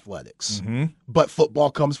other athletics. Mm-hmm. But football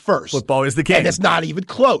comes first. Football is the king. And it's not even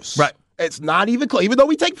close. Right. It's not even close. Even though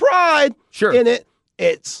we take pride in it,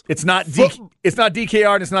 it's not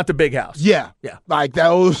DKR and it's not the big house. Yeah. Like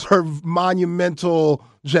those are monumental,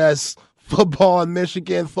 just football in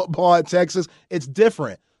Michigan, football in Texas. It's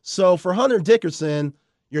different. So for Hunter Dickinson,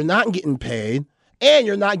 you're not getting paid. And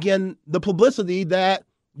you're not getting the publicity that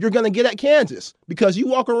you're going to get at Kansas, because you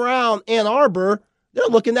walk around Ann Arbor, they're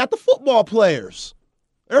looking at the football players.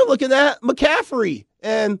 They're looking at McCaffrey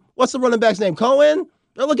and what's the running back's name? Cohen?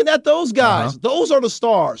 They're looking at those guys. Uh-huh. Those are the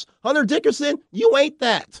stars. Hunter Dickinson, you ain't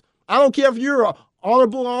that. I don't care if you're an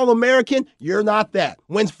honorable All-American, you're not that.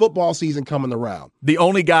 When's football season coming around? The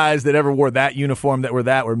only guys that ever wore that uniform that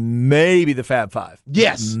were maybe the Fab Five.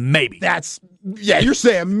 Yes. Maybe. You're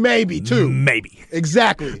saying maybe, too. Maybe.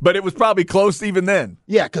 Exactly. But it was probably close even then.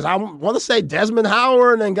 Yeah, because I want to say Desmond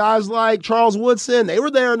Howard and guys like Charles Woodson, they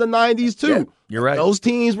were there in the 90s, too. Yeah, you're right. Those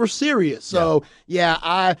teams were serious. So,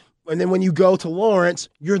 And then when you go to Lawrence,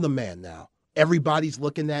 you're the man now. Everybody's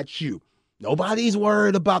looking at you. Nobody's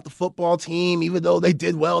worried about the football team, even though they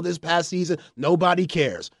did well this past season. Nobody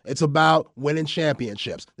cares. It's about winning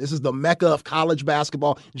championships. This is the mecca of college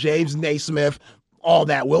basketball. James Naismith, all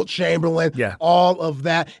that, Wilt Chamberlain, all of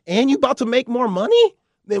that. And you about to make more money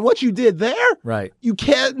than what you did there? Right. You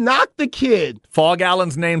can't knock the kid. Fog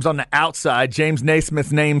Allen's name's on the outside, James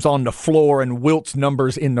Naismith's name's on the floor, and Wilt's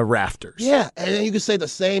numbers in the rafters. Yeah, and then you can say the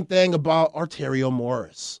same thing about Arterio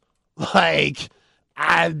Morris. Like,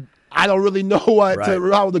 I don't really know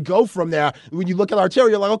how to go from there. When you look at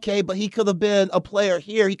Arterio, you're like, okay, but he could have been a player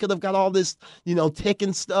here. He could have got all this, tick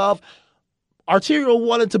and stuff. Arterio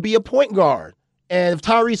wanted to be a point guard. And if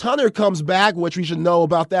Tyrese Hunter comes back, which we should know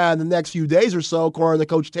about that in the next few days or so, according to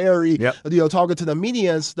Coach Terry, talking to the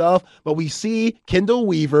media and stuff. But we see Kendall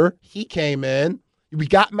Weaver, he came in. We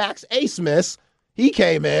got Max Asmus, he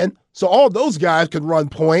came in. So all those guys could run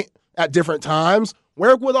point at different times.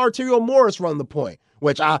 Where would Arterio Morris run the point?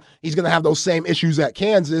 Which he's going to have those same issues at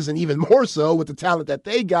Kansas, and even more so with the talent that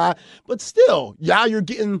they got. But still, you're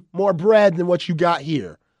getting more bread than what you got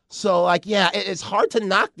here. So, it's hard to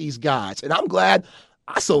knock these guys. And I'm glad.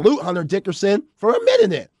 I salute Hunter Dickerson for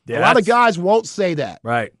admitting it. A lot of guys won't say that.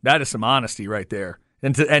 Right. That is some honesty right there.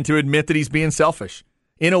 And to admit that he's being selfish.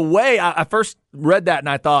 In a way, I first read that and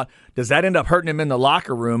I thought, does that end up hurting him in the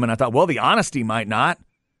locker room? And I thought, well, the honesty might not.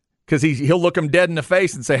 Because he'll look him dead in the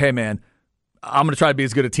face and say, hey, man, I'm going to try to be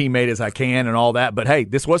as good a teammate as I can and all that. But, hey,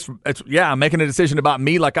 I'm making a decision about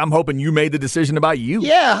me like I'm hoping you made the decision about you.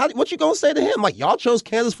 Yeah, what you going to say to him? Like, y'all chose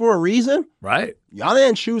Kansas for a reason? Right. Y'all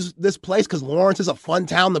didn't choose this place because Lawrence is a fun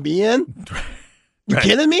town to be in? You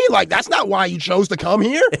kidding me? Like, that's not why you chose to come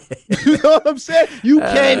here. You know what I'm saying? You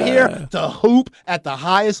came here to hoop at the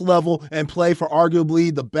highest level and play for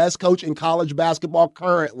arguably the best coach in college basketball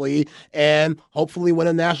currently and hopefully win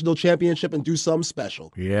a national championship and do something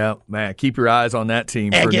special. Yeah, man. Keep your eyes on that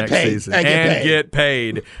team for next season. And get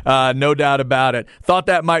paid. No doubt about it. Thought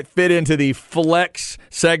that might fit into the flex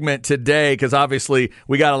segment today because obviously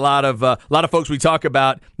we got a lot of folks we talk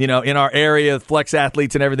about, in our area, flex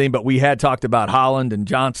athletes and everything, but we had talked about Holland and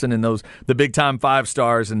Johnson and the big-time 5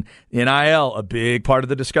 stars. And NIL, a big part of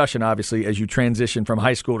the discussion, obviously, as you transition from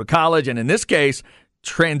high school to college. And in this case,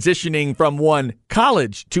 transitioning from one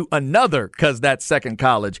college to another because that second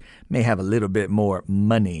college may have a little bit more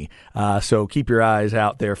money. So keep your eyes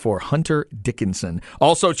out there for Hunter Dickinson.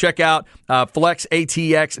 Also, check out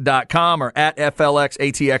flexatx.com or at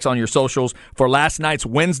FLXATX on your socials for last night's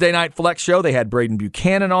Wednesday night Flex show. They had Braden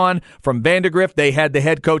Buchanan on from Vandergrift. They had the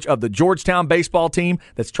head coach of the Georgetown baseball team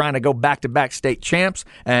that's trying to go back-to-back state champs.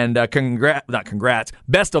 And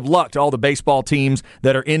best of luck to all the baseball teams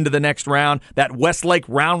that are into the next round. That Westlake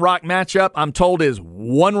Round Rock matchup, I'm told, is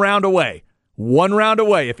one round away. One round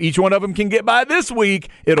away. If each one of them can get by this week,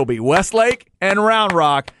 it'll be Westlake and Round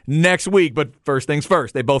Rock next week. But first things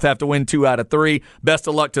first, they both have to win 2 out of 3. Best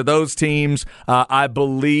of luck to those teams. I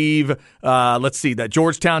believe, that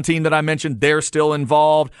Georgetown team that I mentioned, they're still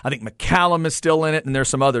involved. I think McCallum is still in it, and there's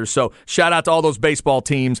some others. So shout out to all those baseball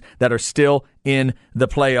teams that are still in the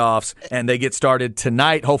playoffs, and they get started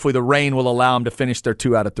tonight. Hopefully the rain will allow them to finish their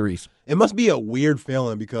 2 out of 3s. It must be a weird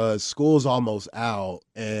feeling because school's almost out,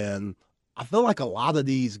 and I feel like a lot of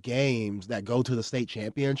these games that go to the state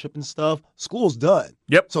championship and stuff, school's done.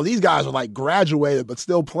 Yep. So these guys are like graduated but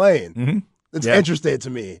still playing. Mm-hmm. It's interesting to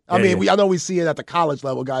me. I know we see it at the college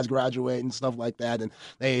level, guys graduate and stuff like that, and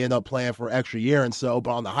they end up playing for an extra year and so.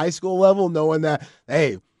 But on the high school level, knowing that,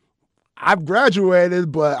 hey, I've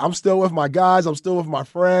graduated, but I'm still with my guys. I'm still with my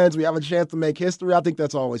friends. We have a chance to make history. I think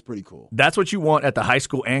that's always pretty cool. That's what you want at the high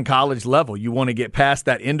school and college level. You want to get past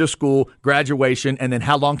that end of school graduation, and then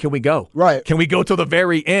how long can we go? Right. Can we go to the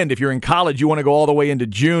very end? If you're in college, you want to go all the way into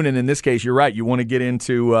June, and in this case, you're right. You want to get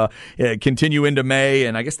into continue into May,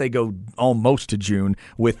 and I guess they go almost to June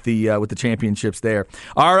with the championships there.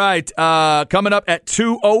 All right, coming up at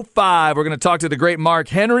 2:05, we're going to talk to the great Mark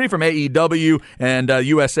Henry from AEW and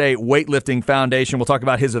USA Weightlifting Foundation. We'll talk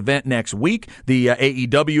about his event next week, the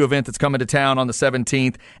AEW event that's coming to town on the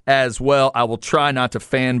 17th as well. I will try not to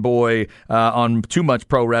fanboy on too much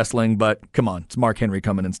pro wrestling, but come on, it's Mark Henry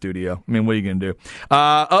coming in studio. I mean, what are you going to do?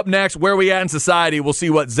 Up next, where we at in society? We'll see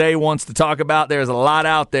what Zay wants to talk about. There's a lot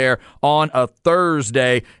out there on a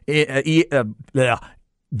Thursday.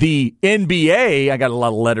 The NBA, I got a lot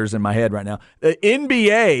of letters in my head right now. The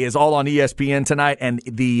NBA is all on ESPN tonight, and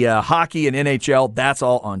the hockey and NHL, that's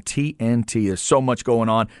all on TNT. There's so much going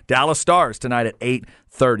on. Dallas Stars tonight at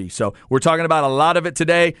 8:30. So we're talking about a lot of it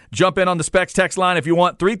today. Jump in on the Specs text line if you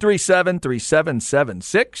want,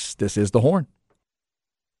 337-3776. This is The Horn.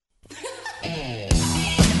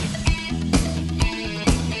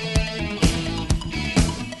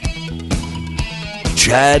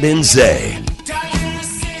 Chad and Zay.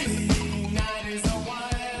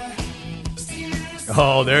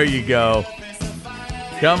 Oh, there you go.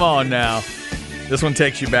 Come on now. This one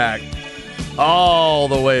takes you back. All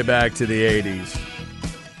the way back to the 80s.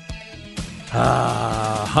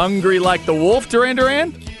 Hungry Like the Wolf, Duran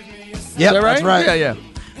Duran? Yeah, right? that's right. Yeah.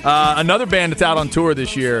 Another band that's out on tour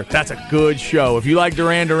this year. That's a good show. If you like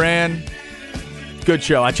Duran Duran, good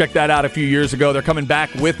show. I checked that out a few years ago. They're coming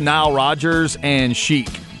back with Nile Rodgers and Chic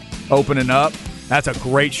opening up. That's a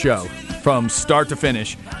great show from start to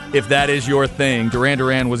finish. If that is your thing, Duran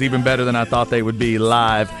Duran was even better than I thought they would be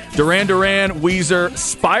live. Duran Duran, Weezer,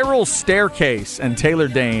 Spiral Staircase, and Taylor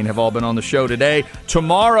Dane have all been on the show today.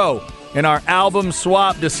 Tomorrow, in our album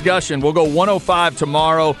swap discussion, we'll go 105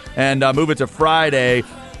 tomorrow and move it to Friday.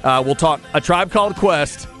 We'll talk A Tribe Called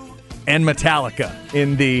Quest and Metallica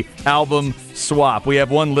in the album swap. We have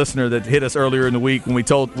one listener that hit us earlier in the week when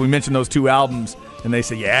we mentioned those two albums, and they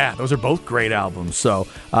said, yeah, those are both great albums. So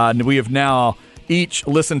we have now each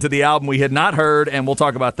listened to the album we had not heard, and we'll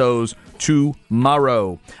talk about those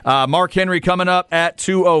tomorrow. Mark Henry coming up at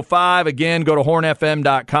 2:05. Again, go to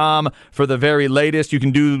hornfm.com for the very latest. You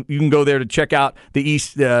can go there to check out the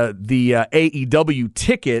AEW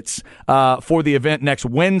tickets for the event next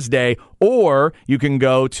Wednesday, or you can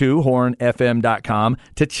go to hornfm.com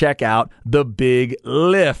to check out the Big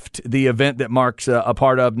Lift, the event that Mark's a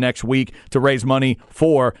part of next week to raise money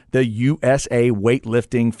for the USA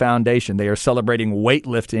Weightlifting Foundation. They are celebrating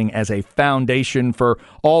weightlifting as a foundation for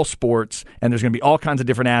all sports, and there's going to be all kinds of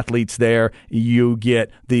different athletes there. You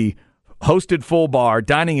get the hosted full bar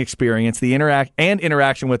dining experience, the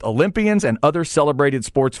interaction with Olympians and other celebrated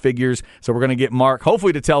sports figures. So we're going to get Mark,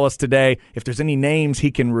 hopefully, to tell us today if there's any names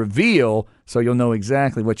he can reveal so you'll know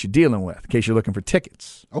exactly what you're dealing with in case you're looking for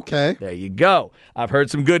tickets. Okay. There you go. I've heard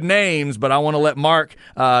some good names, but I want to let Mark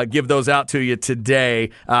give those out to you today.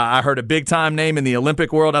 I heard a big-time name in the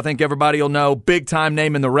Olympic world I think everybody will know, big-time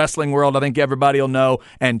name in the wrestling world I think everybody will know,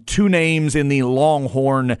 and two names in the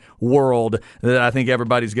Longhorn world that I think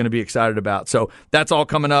everybody's going to be excited about. So that's all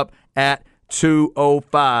coming up at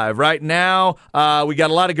 2:05. Right now, we got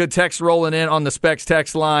a lot of good texts rolling in on the Specs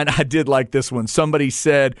text line. I did like this one. Somebody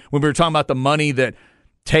said, when we were talking about the money that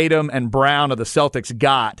Tatum and Brown of the Celtics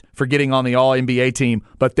got for getting on the All-NBA team,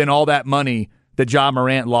 but then all that money that Ja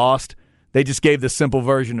Morant lost, they just gave the simple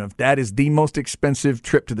version of, that is the most expensive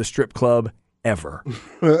trip to the strip club ever.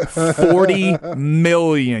 $40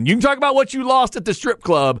 million. You can talk about what you lost at the strip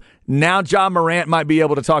club. Now Ja Morant might be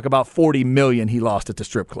able to talk about $40 million he lost at the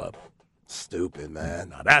strip club. Stupid, man.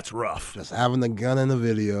 Now that's rough. Just having the gun in the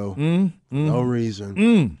video. No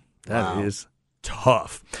reason. That is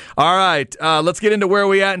tough. All right, let's get into where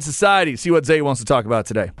we at in society. See what Zay wants to talk about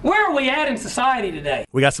today. Where are we at in society today?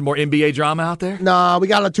 We got some more NBA drama out there? Nah, we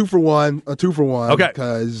got a two for one. Okay.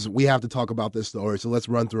 Because we have to talk about this story, so let's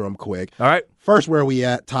run through them quick. All right. First, where we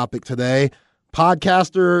at topic today.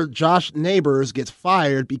 Podcaster Josh Neighbors gets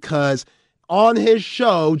fired because on his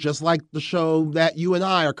show, just like the show that you and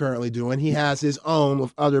I are currently doing, he has his own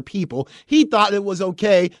with other people. He thought it was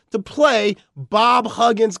okay to play Bob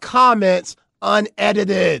Huggins' comments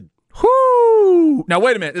unedited. Whoo! Now,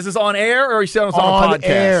 wait a minute. Is this on air or are you saying it's on a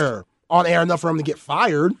podcast? On air enough for him to get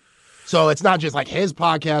fired. So it's not just like his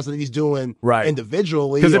podcast that he's doing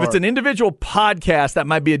individually. Because if it's an individual podcast, that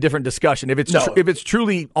might be a different discussion. If it's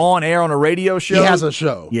truly on air on a radio show. He has a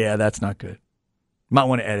show. Yeah, that's not good. Might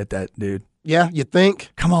want to edit that, dude. Yeah, you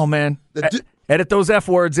think? Come on, man. Edit those F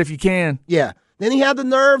words if you can. Yeah. Then he had the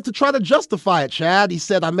nerve to try to justify it, Chad. He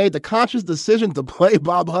said, I made the conscious decision to play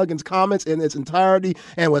Bob Huggins' comments in its entirety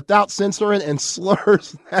and without censoring and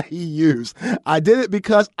slurs that he used. I did it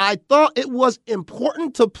because I thought it was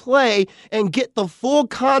important to play and get the full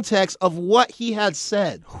context of what he had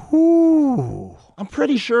said. Ooh. I'm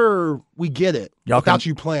pretty sure we get it without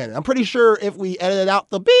you playing it. I'm pretty sure if we edited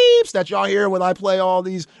out the beeps that y'all hear when I play all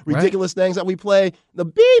these ridiculous things that we play, the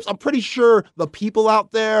beeps, I'm pretty sure the people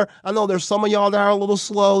out there, I know there's some of y'all that are a little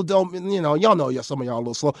slow, y'all know some of y'all are a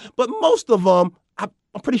little slow, but most of them,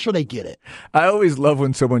 I'm pretty sure they get it. I always love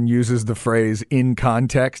when someone uses the phrase in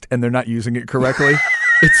context and they're not using it correctly.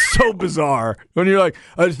 It's so bizarre. When you're like,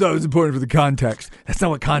 I just thought it was important for the context. That's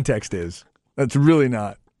not what context is. That's really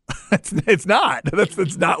not. It's not.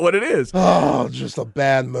 That's not what it is. Oh, just a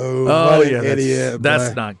bad move. Oh, what yeah, an idiot.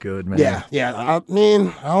 That's not good, man. Yeah. I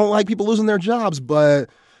mean, I don't like people losing their jobs, but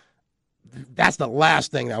that's the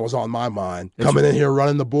last thing that was on my mind. Coming in here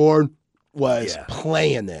running the board was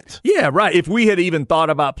playing it. Yeah, right. If we had even thought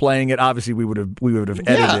about playing it, obviously we would have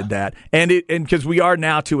edited that. And because we are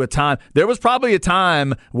now to a time, there was probably a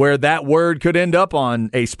time where that word could end up on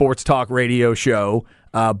a sports talk radio show.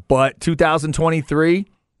 But 2023,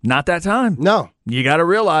 not that time. No. You got to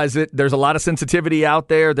realize it. There's a lot of sensitivity out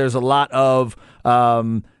there. There's a lot of,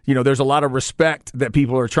 there's a lot of respect that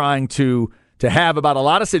people are trying to have about a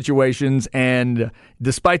lot of situations. And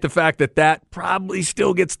despite the fact that probably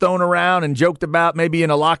still gets thrown around and joked about maybe in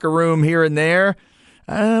a locker room here and there,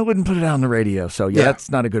 I wouldn't put it out on the radio. So, that's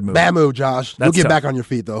not a good move. Bad move, Josh. You'll get tough. Back on your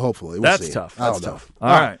feet, though, hopefully. That's see. tough. That's tough. All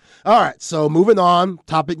right. All right. So, moving on.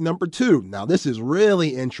 Topic number 2. Now, this is really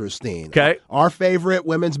interesting. Okay. Our favorite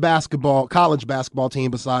women's college basketball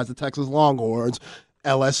team besides the Texas Longhorns,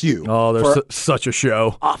 LSU. Oh, they're such a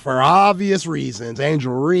show. For obvious reasons.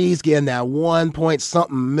 Angel Reese getting that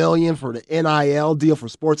 1-point-something million for the NIL deal for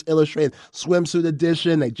Sports Illustrated swimsuit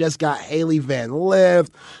edition. They just got Haley Van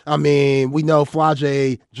Lift. I mean, we know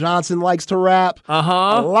Flajay Johnson likes to rap.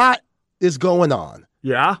 A lot is going on.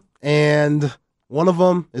 Yeah. And one of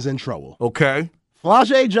them is in trouble. Okay.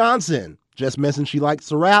 Flajay Johnson just mentioned she likes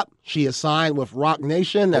to rap. She is signed with Rock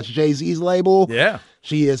Nation. That's Jay-Z's label. Yeah.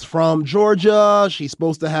 She is from Georgia. She's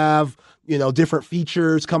supposed to have, different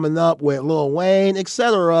features coming up with Lil Wayne,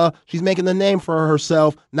 etc. She's making a name for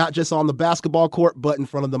herself, not just on the basketball court, but in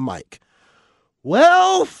front of the mic.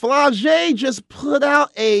 Well, Flajay just put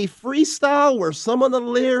out a freestyle where some of the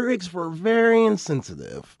lyrics were very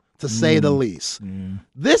insensitive, to say the least.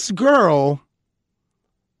 This girl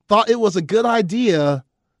thought it was a good idea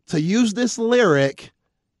to use this lyric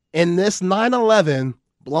in this 9/11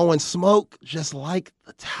 blowing smoke just like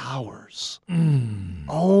the towers.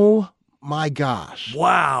 Oh my gosh.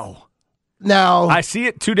 Wow. Now, I see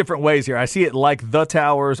it two different ways here. I see it like the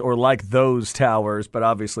towers or like those towers, but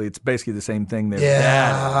obviously it's basically the same thing there.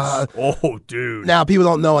 Yeah. Oh, dude. Now, people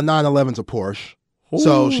don't know a 911's a Porsche. Ooh.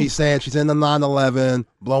 So she's saying she's in the 911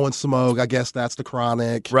 blowing smoke. I guess that's the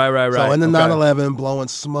Chronic. Right. So in the Okay. 911 blowing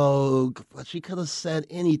smoke, but she could have said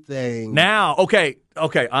anything. Now, okay.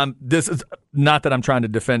 This is not that I'm trying to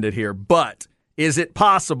defend it here, but is it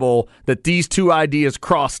possible that these two ideas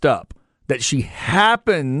crossed up? That she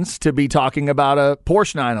happens to be talking about a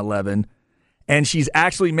Porsche 911 and she's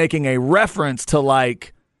actually making a reference to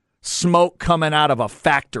like smoke coming out of a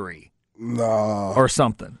factory. No. Or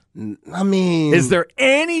something. I mean, is there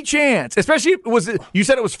any chance? Especially, you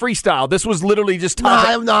said it was freestyle. This was literally just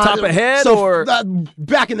top of head, so, or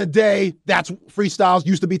back in the day, that's freestyles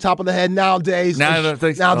used to be top of the head. Nowadays,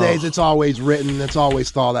 it's always written. It's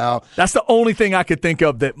always thought out. That's the only thing I could think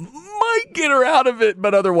of that might get her out of it.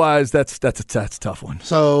 But otherwise, that's a tough one.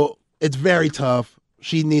 So it's very tough.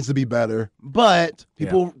 She needs to be better. But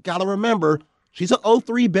people got to remember, she's an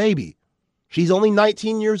 03 baby. She's only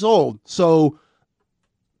 19 years old. So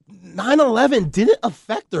 9/11 didn't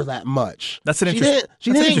affect her that much. That's an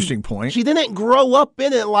interesting point. She didn't grow up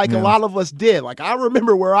in it like a lot of us did. Like, I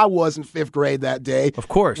remember where I was in 5th grade that day. Of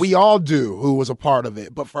course. We all do, who was a part of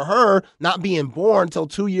it. But for her, not being born until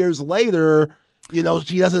 2 years later, she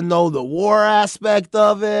doesn't know the war aspect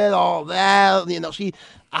of it, all that.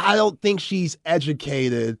 I don't think she's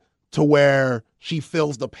educated to where she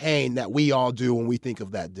feels the pain that we all do when we think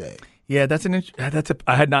of that day. Yeah,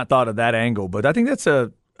 I had not thought of that angle, but I think that's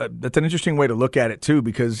an interesting way to look at it too,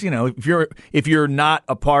 because if you're not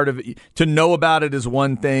a part of it, to know about it is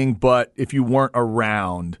one thing, but if you weren't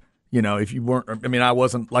around, if you weren't, I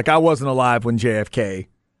wasn't alive when JFK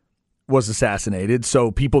was assassinated,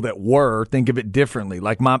 so people that were think of it differently.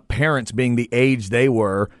 Like my parents being the age they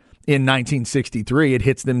were in 1963, it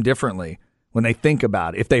hits them differently when they think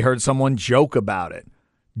about it. If they heard someone joke about it,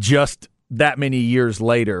 just that many years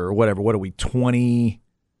later or whatever, what are we, 20?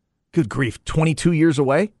 Good grief, 22 years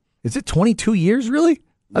away? Is it 22 years, really?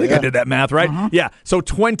 I think I did that math right. Uh-huh. Yeah, so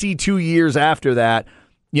 22 years after that,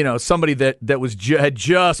 somebody that had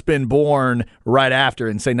just been born right after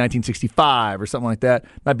in, say, 1965 or something like that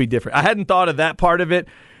might be different. I hadn't thought of that part of it.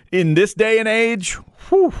 In this day and age,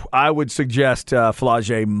 I would suggest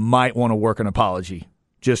Flajay might want to work an apology.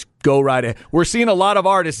 Just go right ahead. We're seeing a lot of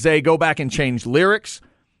artists, Zay, go back and change lyrics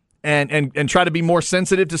and try to be more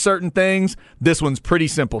sensitive to certain things. This one's pretty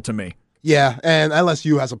simple to me. Yeah, and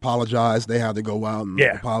LSU has apologized. They had to go out and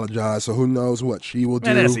apologize. So who knows what she will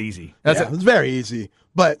do. And that's easy. It's very easy.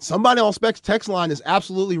 But somebody on Specs text line is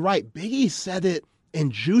absolutely right. Biggie said it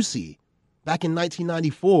in Juicy back in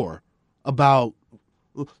 1994 about,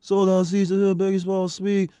 so does he's the biggest ball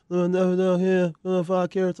speak, here, 5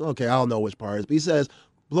 carats. Okay, I don't know which part it is, but he says,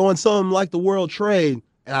 blowing something like the World Trade.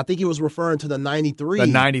 And I think he was referring to the 93. The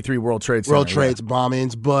 93 World Trade Center. World Trade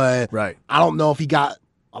bombings, but I don't know if he got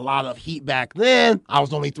a lot of heat back then. I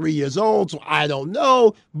was only 3 years old, so I don't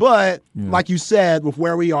know. But like you said, with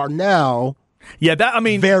where we are now, Yeah,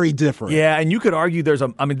 very different. Yeah, and you could argue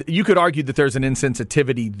you could argue that there's an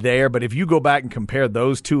insensitivity there, but if you go back and compare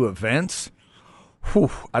those two events,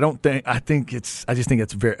 I just think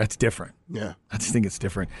it's different. Yeah. I just think it's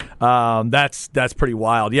different. That's pretty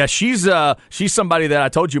wild. Yeah, she's somebody that I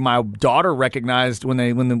told you my daughter recognized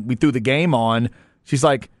when we threw the game on. She's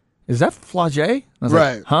like, "Is that Flau'jae?" I was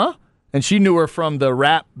right. like, "Huh?" And she knew her from the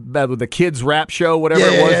the kids rap show, whatever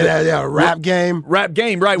it was. Rap game. Rap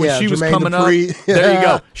game, right, when she was Jermaine coming Dupri. up. There you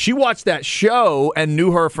go. She watched that show and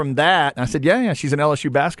knew her from that. And I said, yeah, she's an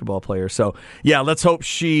LSU basketball player. So, yeah, let's hope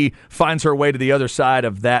she finds her way to the other side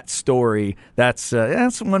of that story. That's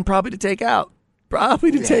one probably to take out.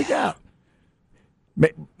 Take out.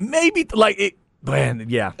 Maybe, like, it, man,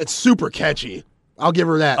 yeah. It's super catchy. I'll give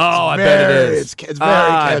her that. Oh, I bet it is. It's very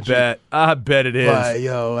catchy. I bet it is. But,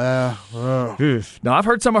 No, I've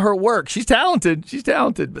heard some of her work. She's talented,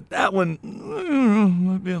 but that one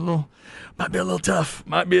might be a little tough.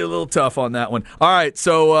 Might be a little tough on that one. All right,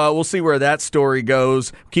 so we'll see where that story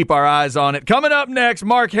goes. Keep our eyes on it. Coming up next,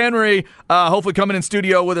 Mark Henry, hopefully coming in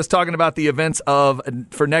studio with us, talking about the events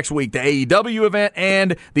for next week, the AEW event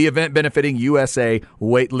and the event benefiting USA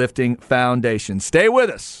Weightlifting Foundation. Stay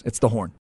with us. It's The Horn.